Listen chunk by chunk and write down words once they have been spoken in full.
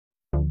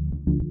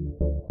Right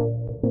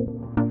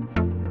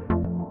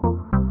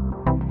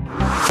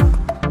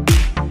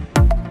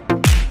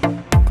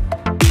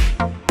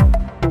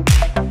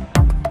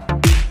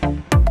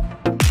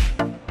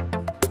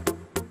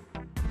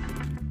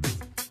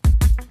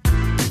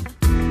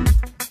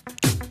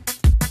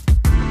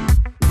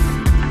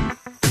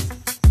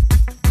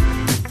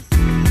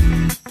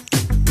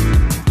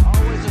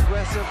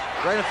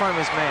in front of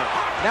his man.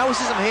 Now we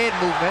see some head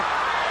movement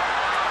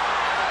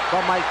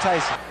by Mike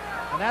Tyson.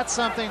 And that's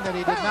something that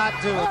he did not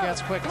do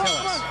against Quick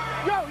Tillis.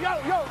 Yo!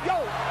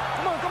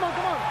 Come on,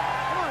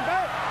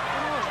 babe.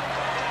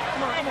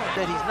 Come on.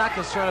 That he's not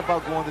concerned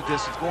about going the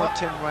distance, going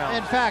 10 rounds.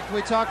 In fact, we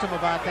talked to him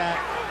about that.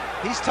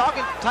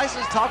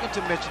 Tyson's talking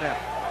to Mitch now.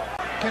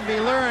 Can be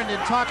learned in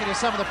talking to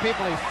some of the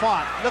people he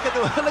fought. Look at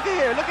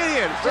here.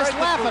 Just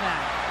laughing at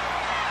him.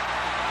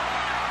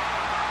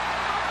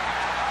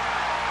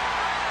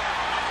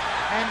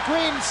 And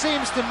Green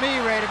seems to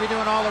me, Ray, to be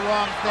doing all the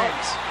wrong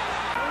things.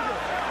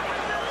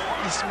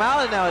 He's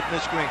smiling now at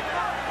Mitch Green.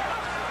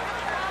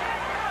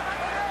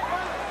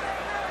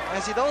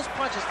 And see those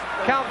punches.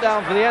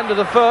 Countdown for the end of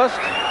the first.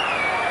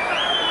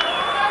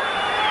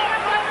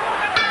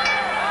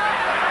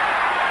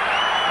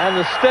 And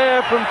the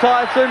stare from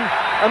Tyson,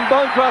 and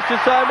Bone Crusher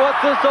saying,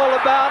 "What's this all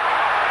about?"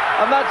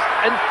 And that's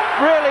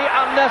really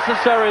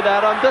unnecessary.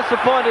 That I'm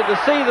disappointed to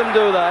see them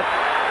do that.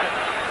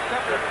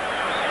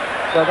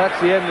 So that's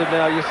the end of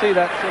now. You see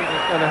that thing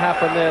that's going to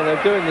happen there.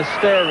 They're doing the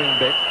staring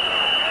bit.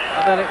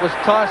 And then it was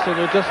Tyson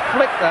who just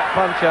flicked that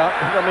punch out.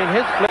 I mean,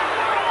 his flick.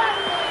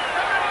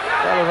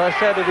 Well, as I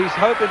said, if he's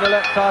hoping to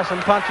let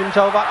Tyson punch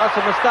himself up, that's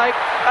a mistake.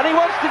 And he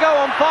wants to go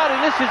on fighting.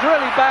 This is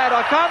really bad.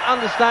 I can't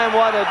understand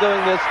why they're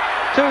doing this.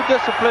 Two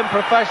disciplined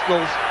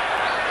professionals.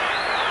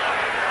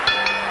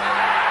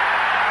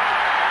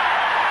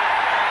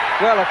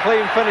 Well, a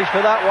clean finish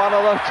for that one,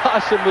 although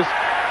Tyson was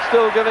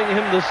still giving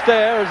him the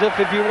stare, as if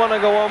you want to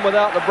go on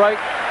without the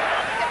break.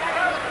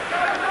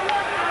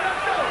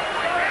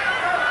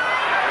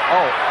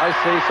 Oh, I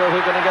see, so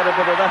we're going to get a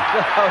bit of that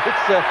now.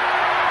 It's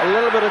a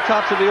little bit of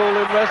touch of the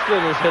all-in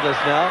wrestling has hit us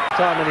now.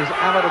 Time in his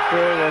amateur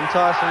career when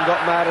Tyson got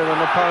mad at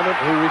an opponent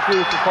who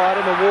refused to fight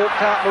him and walked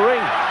out the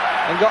ring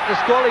and got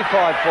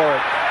disqualified for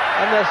it.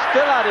 And they're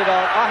still at it.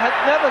 I had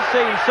never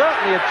seen,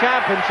 certainly, a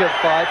championship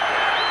fight.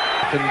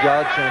 Can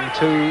judge, and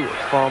 2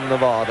 from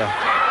Nevada.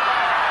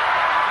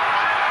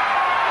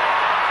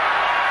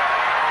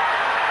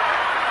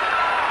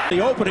 The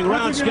opening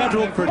round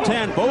scheduled for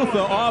 10. Both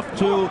are off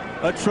to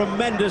a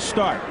tremendous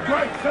start. They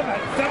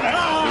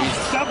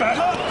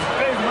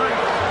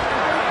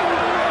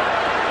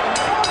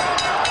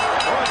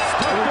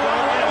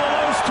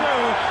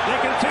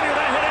continue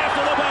to hit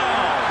after the bell.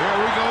 Here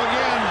we go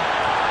again.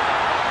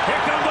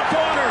 Here come the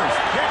corners.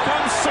 Here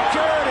comes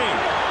security.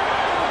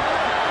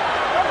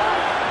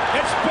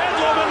 It's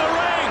bedlam in the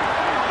ring.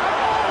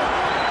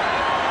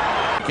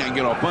 Can't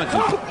get off punches. A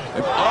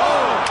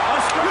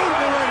strike.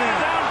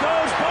 Down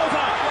goes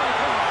Botha.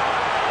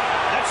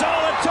 That's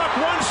all it took.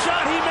 One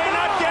shot. He may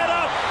not get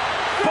up.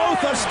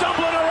 Botha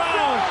stumbling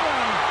around.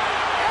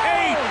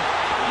 8,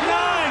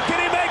 9. Can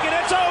he make it?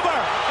 It's over.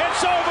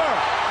 It's over.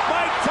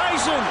 Mike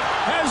Tyson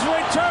has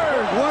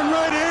returned. One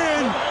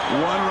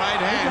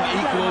right hand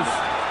equals,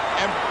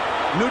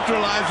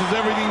 neutralizes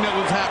everything that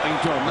was happening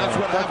to him. That's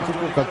what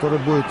happened. Который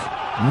будет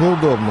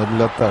неудобно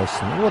для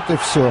Тайсона. Вот и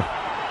все.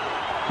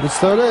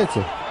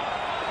 Представляете?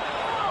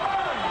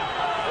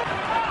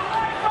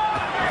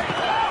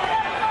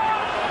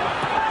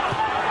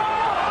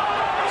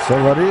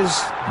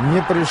 Savarese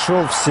не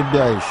пришел в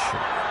себя еще.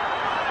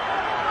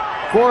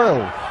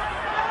 Койл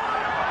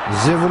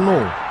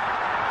зевнул.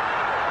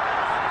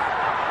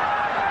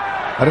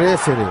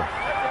 Рефери.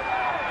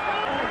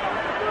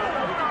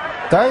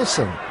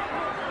 Тайсон.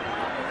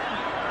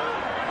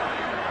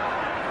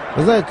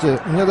 Вы знаете,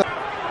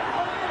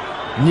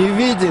 не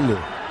видели.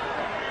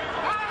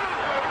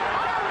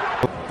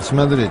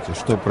 Смотрите,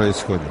 что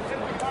происходит.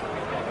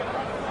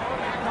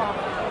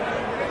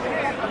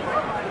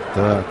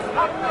 Так.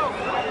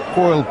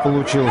 Койл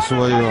получил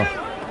свое.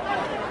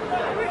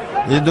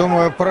 И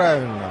думаю,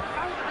 правильно.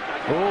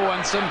 Oh,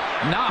 and some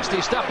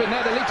nasty stuff in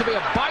there. There looked to be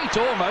a bite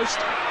almost.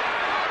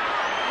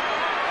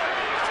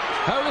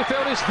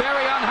 Holyfield is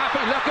very unhappy.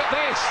 Look at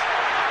this.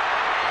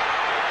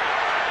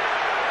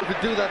 You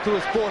could do that to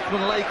a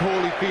sportsman like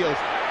Holyfield.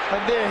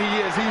 And there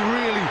he is. He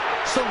really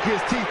sunk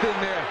his teeth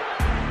in there.